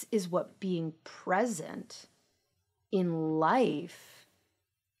 this is what being present in life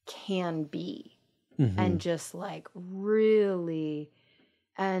can be. And just like really,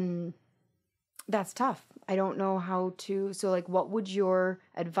 and that's tough. I don't know how to. So, like, what would your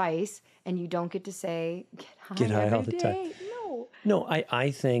advice? And you don't get to say get high all the day. time. No,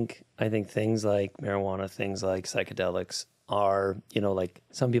 I think things like marijuana, things like psychedelics are, like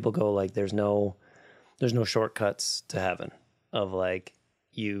some people go like there's no shortcuts to heaven. Of like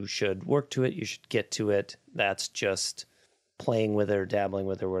you should work to it, you should get to it. That's just playing with it or dabbling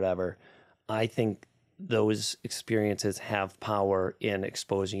with it or whatever. I think those experiences have power in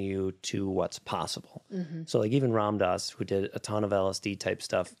exposing you to what's possible. So like even Ram Dass, who did a ton of LSD type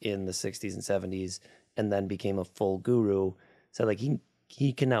stuff in the 60s and 70s and then became a full guru, said like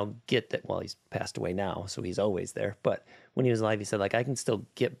he can now get that. Well, he's passed away now, so he's always there. But when he was alive, he said like I can still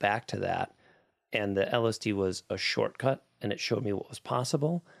get back to that. And the LSD was a shortcut and it showed me what was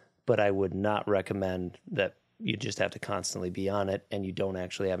possible, but I would not recommend that you just have to constantly be on it and you don't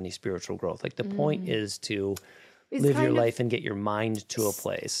actually have any spiritual growth. Like the point is to live your life and get your mind to a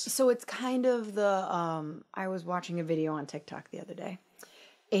place. So it's kind of I was watching a video on TikTok the other day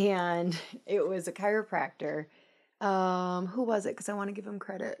and it was a chiropractor. Who was it? Because I want to give him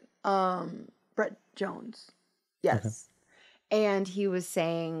credit. Brett Jones. Yes. Okay. And he was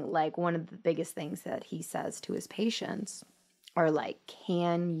saying like one of the biggest things that he says to his patients are like,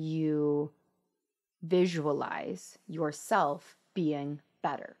 can you visualize yourself being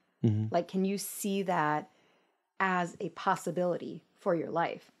better? Like, can you see that as a possibility for your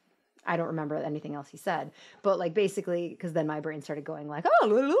life? I don't remember anything else he said, but like basically, because then my brain started going like,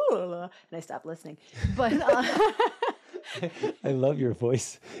 oh, and I stopped listening. But I love your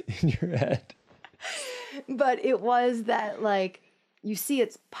voice in your head. But it was that like, you see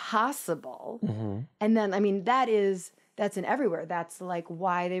it's possible. Mm-hmm. And then, I mean, that's in everywhere. That's like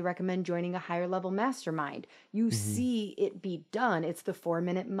why they recommend joining a higher level mastermind. You see it be done. It's the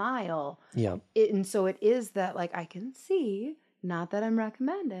 4-minute mile. Yeah. And so it is that, like, I can see, not that I'm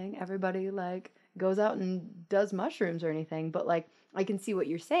recommending everybody like goes out and does mushrooms or anything, but like, I can see what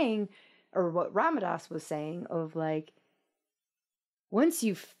you're saying, or what Ramadas was saying, of like, once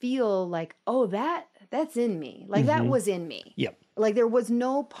you feel like, oh, that's in me, like that was in me. Yep. Like there was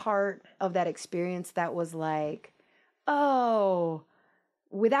no part of that experience that was like, oh,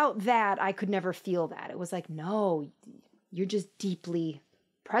 without that, I could never feel that. It was like, no, you're just deeply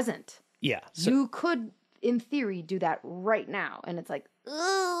present. Yeah. You could, in theory, do that right now. And it's like,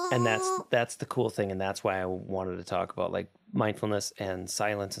 ugh. And that's the cool thing. And that's why I wanted to talk about like mindfulness and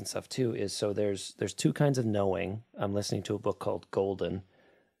silence and stuff too, is so there's two kinds of knowing. I'm listening to a book called Golden,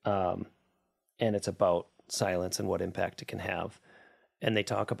 and it's about silence and what impact it can have. And they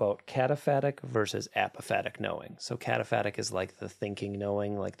talk about cataphatic versus apophatic knowing. So cataphatic is like the thinking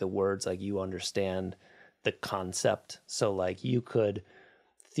knowing, like the words, like you understand the concept. So like you could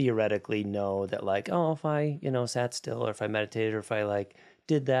theoretically know that like, oh, if I, sat still, or if I meditated, or if I like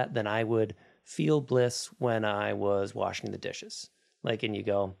did that, then I would feel bliss when I was washing the dishes. Like, and you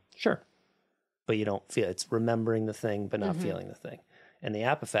go, sure. But you don't feel, it's remembering the thing, but not feeling the thing. And the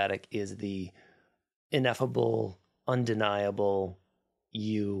apophatic is the ineffable, undeniable,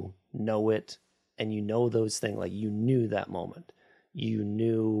 you know it, and you know those things, like you knew that moment. You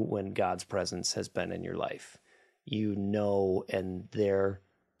knew when God's presence has been in your life. You know, and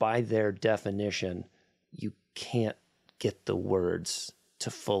by their definition, you can't get the words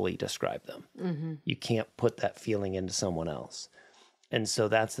to fully describe them. You can't put that feeling into someone else. And so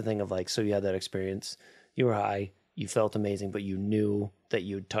that's the thing of like, so you had that experience, you were high, you felt amazing, but you knew that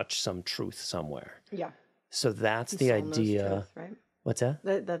you'd touched some truth somewhere. Yeah. So that's the Soul knows idea. truth, right? What's that?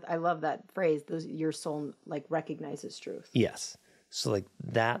 That I love that phrase. Your soul like recognizes truth. Yes. So like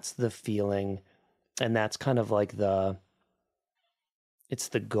that's the feeling, and that's kind of like it's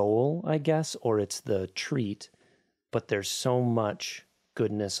the goal, I guess, or it's the treat, but there's so much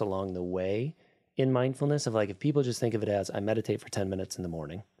goodness along the way in mindfulness of like, if people just think of it as I meditate for 10 minutes in the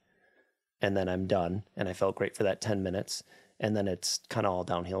morning and then I'm done and I felt great for that 10 minutes and then it's kind of all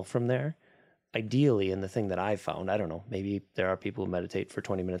downhill from there. Ideally, and the thing that I found, I don't know, maybe there are people who meditate for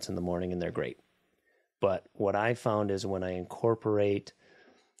 20 minutes in the morning and they're great. But what I found is when I incorporate,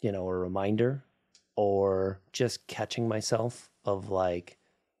 a reminder or just catching myself of like,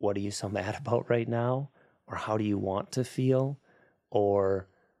 what are you so mad about right now? Or how do you want to feel? Or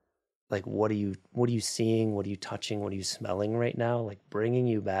like, what are you seeing? What are you touching? What are you smelling right now? Like bringing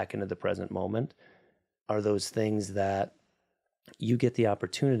you back into the present moment are those things that you get the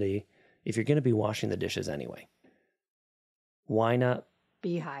opportunity. If you're going to be washing the dishes anyway, why not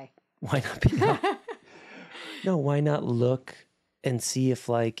be high? Why not be high? No, why not look and see if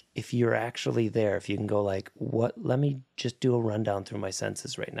you're actually there, if you can go like, let me just do a rundown through my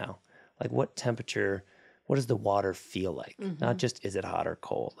senses right now. Like what temperature, what does the water feel like? Not just, is it hot or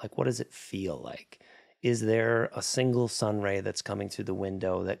cold? Like, what does it feel like? Is there a single sun ray that's coming through the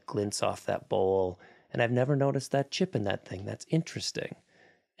window that glints off that bowl? And I've never noticed that chip in that thing. That's interesting.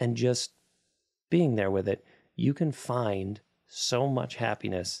 And just being there with it, you can find so much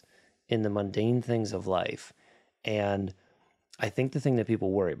happiness in the mundane things of life. And I think the thing that people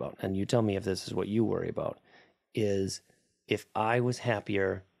worry about, and you tell me if this is what you worry about, is if I was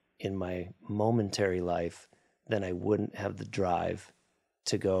happier in my momentary life, then I wouldn't have the drive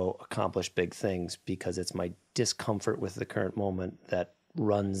to go accomplish big things because it's my discomfort with the current moment that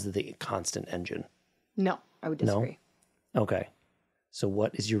runs the constant engine. No, I would disagree. No? Okay. So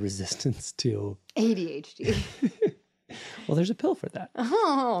what is your resistance to ADHD? Well, there's a pill for that.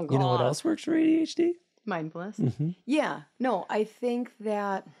 Oh, God. You know what else works for ADHD? Mindfulness. Yeah. No, I think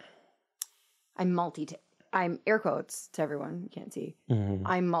that I'm air quotes to everyone, you can't see.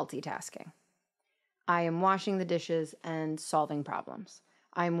 I'm multitasking. I am washing the dishes and solving problems.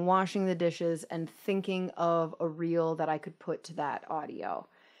 I'm washing the dishes and thinking of a reel that I could put to that audio.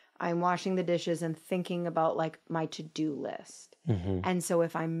 I'm washing the dishes and thinking about like my to-do list. And so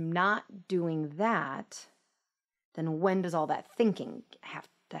if I'm not doing that, then when does all that thinking have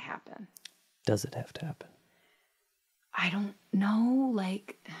to happen? Does it have to happen? I don't know.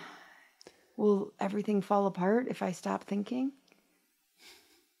 Like, will everything fall apart if I stop thinking?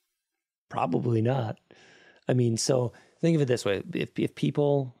 Probably not. I mean, so think of it this way. If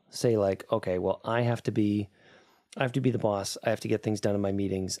people say like, okay, well, I have to be the boss. I have to get things done in my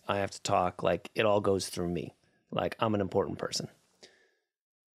meetings. I have to talk. Like, it all goes through me. Like, I'm an important person.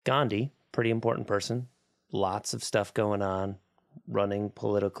 Gandhi, pretty important person. Lots of stuff going on. running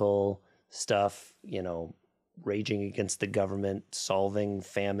political stuff, you know, raging against the government, solving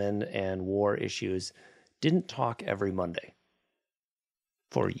famine and war issues, didn't talk every Monday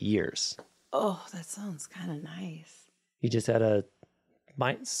for years. Oh, that sounds kind of nice. He just had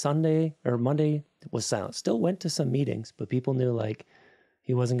Sunday or Monday was silent. Still went to some meetings, but people knew like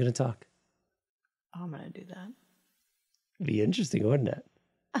he wasn't going to talk. Oh, I'm going to do that. Be interesting, wouldn't it?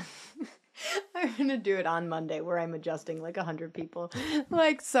 I'm going to do it on Monday where I'm adjusting like 100 people.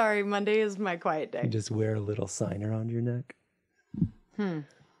 Like, sorry, Monday is my quiet day. You just wear a little sign around your neck.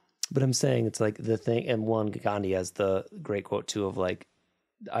 But I'm saying it's like the thing, and one, Gandhi has the great quote too of like,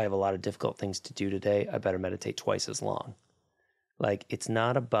 I have a lot of difficult things to do today. I better meditate twice as long. Like, it's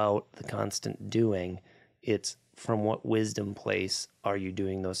not about the constant doing. It's from what wisdom place are you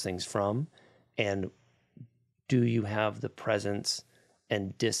doing those things from? And do you have the presence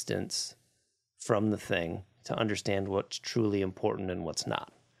and distance from the thing to understand what's truly important and what's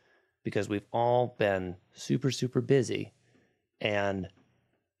not? Because we've all been super, super busy, and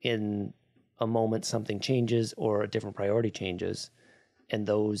in a moment something changes or a different priority changes, and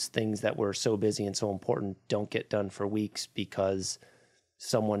those things that were so busy and so important don't get done for weeks because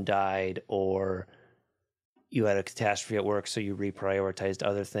someone died or you had a catastrophe at work, so you reprioritized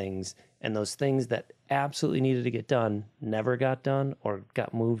other things. And those things that absolutely needed to get done never got done or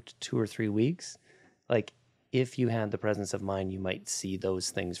got moved 2 or 3 weeks. Like, if you had the presence of mind, you might see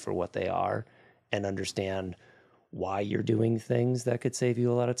those things for what they are and understand why you're doing things that could save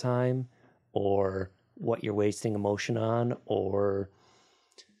you a lot of time, or what you're wasting emotion on, or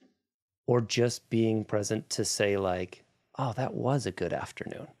just being present to say like, oh, that was a good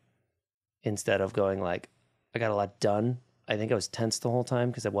afternoon, instead of going like, I got a lot done. I think I was tense the whole time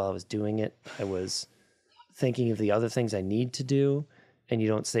because while I was doing it, I was thinking of the other things I need to do, and you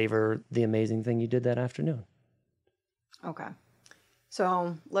don't savor the amazing thing you did that afternoon. Okay.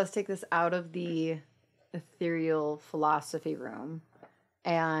 So let's take this out of the ethereal philosophy room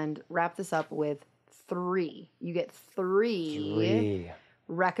and wrap this up with 3. You get 3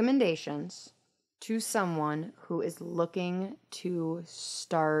 recommendations to someone who is looking to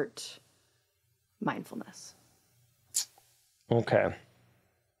start mindfulness. Okay.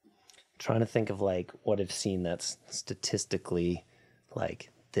 Trying to think of like what I've seen that's statistically like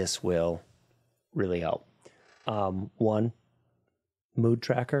this will really help. 1, mood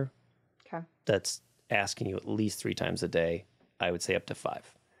tracker. Okay. That's asking you at least 3 times a day. I would say up to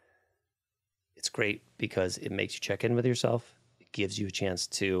 5. It's great because it makes you check in with yourself. It gives you a chance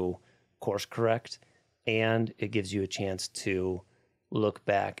to course correct, and it gives you a chance to look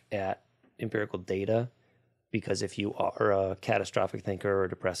back at empirical data. Because if you are a catastrophic thinker or a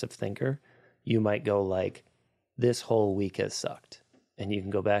depressive thinker, you might go like, this whole week has sucked. And you can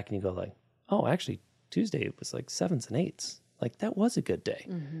go back and you go like, oh, actually, Tuesday was like 7s and 8s. Like, that was a good day.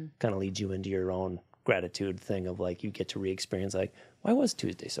 Mm-hmm. Kind of leads you into your own gratitude thing of like, you get to re-experience like, why was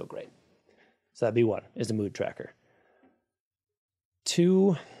Tuesday so great? So that'd be 1, is a mood tracker.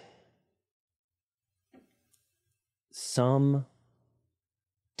 2, some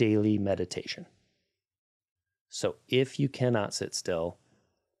daily meditation. So if you cannot sit still,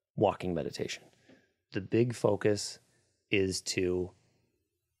 walking meditation. The big focus is to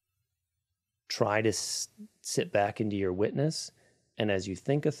try to sit back into your witness. And as you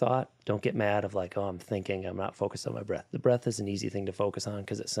think a thought, don't get mad of like, oh, I'm thinking, I'm not focused on my breath. The breath is an easy thing to focus on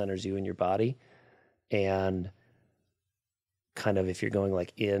because it centers you in your body. And kind of if you're going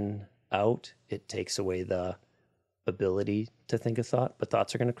like in, out, it takes away the ability to think a thought. But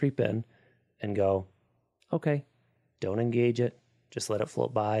thoughts are going to creep in and go, okay, don't engage it. Just let it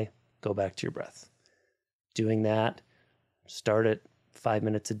float by. Go back to your breath. Doing that, start at 5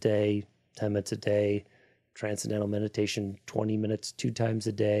 minutes a day, 10 minutes a day, transcendental meditation, 20 minutes, 2 times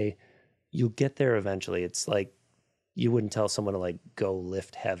a day. You'll get there eventually. It's like you wouldn't tell someone to like go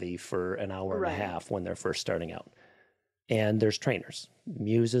lift heavy for an hour and a half when they're first starting out. And there's trainers.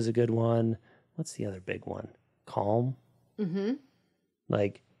 Muse is a good one. What's the other big one? Calm. Mm-hmm.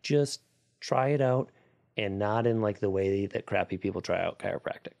 Like, just try it out, and not in like the way that crappy people try out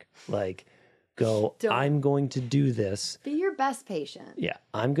chiropractic. Like, go, I'm going to do this. Be your best patient. Yeah,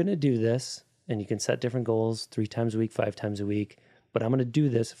 I'm going to do this. And you can set different goals 3 times a week, 5 times a week. But I'm going to do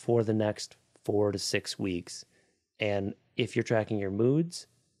this for the next 4 to 6 weeks. And if you're tracking your moods,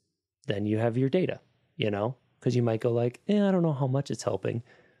 then you have your data, you know? Because you might go like, I don't know how much it's helping.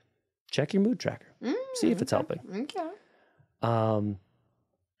 Check your mood tracker. See if it's helping. Okay.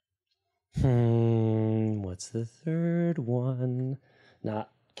 What's the 3rd one?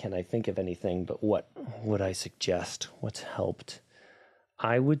 Not can I think of anything, but what would I suggest? What's helped?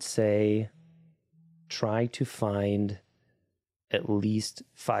 I would say try to find at least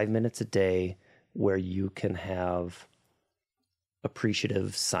 5 minutes a day where you can have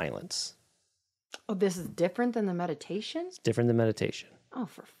appreciative silence. Oh, this is different than the meditation? It's different than meditation. Oh,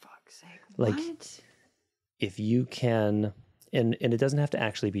 for fuck's sake. Like, what? If you can, and it doesn't have to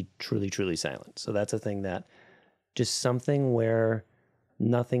actually be truly, truly silent. So that's a thing that just something where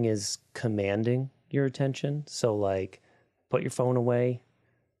nothing is commanding your attention. So like, put your phone away.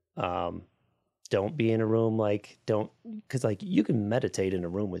 Don't be in a room, because like you can meditate in a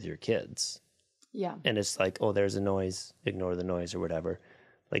room with your kids. Yeah. And it's like, oh, there's a noise, ignore the noise or whatever.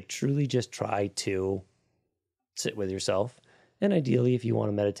 Like truly just try to sit with yourself. And ideally, if you want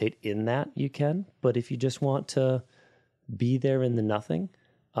to meditate in that, you can. But if you just want to be there in the nothing,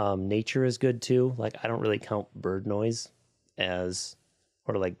 nature is good too. Like I don't really count bird noise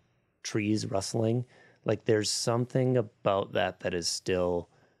or like trees rustling. Like there's something about that is still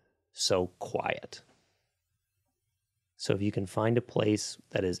so quiet. So if you can find a place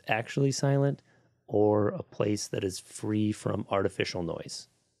that is actually silent or a place that is free from artificial noise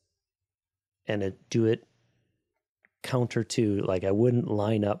and do it counter to, like, I wouldn't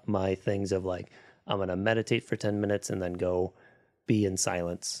line up my things of like, I'm going to meditate for 10 minutes and then go be in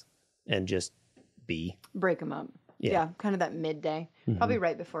silence and just be. Break them up. Yeah. Kind of that midday. Mm-hmm. Probably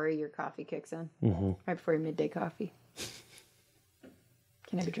right before your coffee kicks in. Mm-hmm. Right before your midday coffee.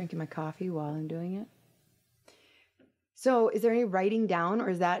 Can I be drinking my coffee while I'm doing it? So is there any writing down or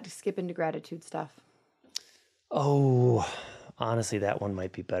is that to skip into gratitude stuff? Oh, honestly, that one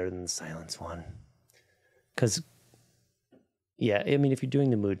might be better than the silence one. Because, yeah, I mean, if you're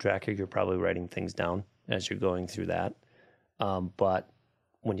doing the mood tracker, you're probably writing things down as you're going through that. But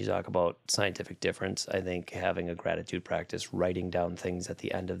when you talk about scientific difference, I think having a gratitude practice, writing down things at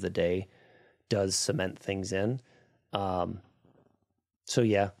the end of the day does cement things in. So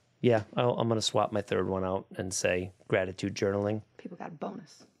yeah, I'm going to swap my third one out and say gratitude journaling. People got a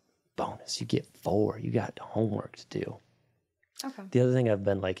bonus. You get 4. You got homework to do. Okay. The other thing I've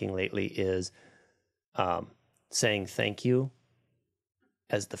been liking lately is saying thank you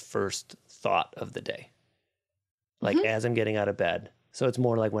as the first thought of the day. Like as I'm getting out of bed. So it's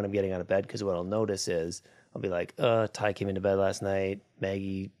more like when I'm getting out of bed, because what I'll notice is I'll be like, Ty came into bed last night.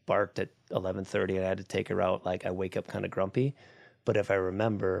 Maggie barked at 11:30 and I had to take her out. Like I wake up kind of grumpy. But if I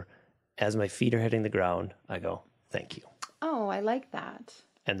remember, as my feet are hitting the ground, I go, thank you. Oh, I like that.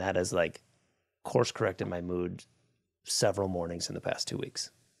 And that has like course corrected my mood several mornings in the past 2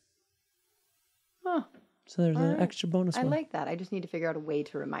 weeks. Huh. So there's an extra bonus one. I like that. I just need to figure out a way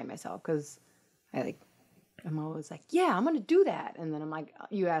to remind myself because I'm always like, yeah, I'm going to do that. And then I'm like,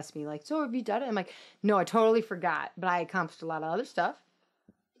 you ask me like, so have you done it? I'm like, no, I totally forgot, but I accomplished a lot of other stuff.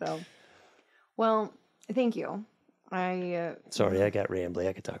 So, well, thank you. Sorry, I got rambly.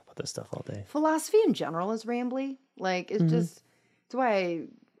 I could talk about this stuff all day. Philosophy in general is rambly. Like, it's just, it's why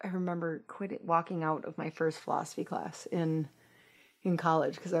I remember walking out of my first philosophy class in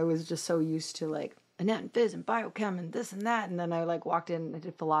college because I was just so used to like anat and phys and biochem and this and that. And then I like walked in and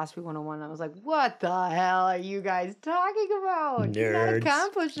did philosophy 101 and I was like, what the hell are you guys talking about? Nerds. You're not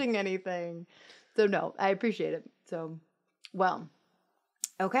accomplishing anything. So no, I appreciate it. So, well,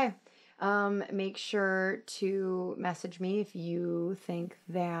 okay. Make sure to message me if you think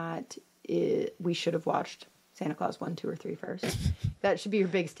that we should have watched Santa Claus 1, 2, or 3 first. That should be your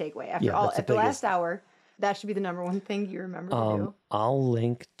biggest takeaway. At the last hour, that should be the number one thing you remember to do. I'll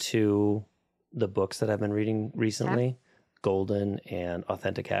link to the books that I've been reading recently. Golden and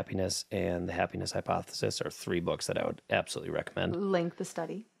Authentic Happiness and The Happiness Hypothesis are 3 books that I would absolutely recommend. Link the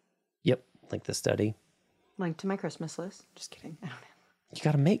study. Yep, link the study. Link to my Christmas list. Just kidding. I don't know. You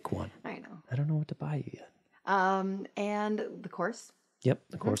got to make one. I know. I don't know what to buy you yet. And the course. Yep,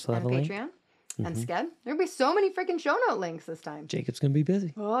 the course will have a link. Patreon. And Sced. There'll be so many freaking show note links this time. Jacob's going to be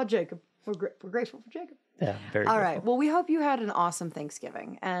busy. Oh, Jacob. We're grateful for Jacob. Yeah, very All grateful. right. Well, we hope you had an awesome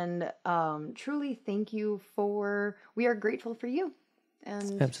Thanksgiving. And truly thank you we are grateful for you.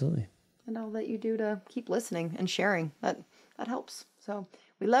 And absolutely. And all that you do to keep listening and sharing. That helps. So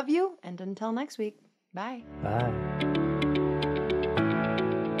we love you. And until next week, bye. Bye.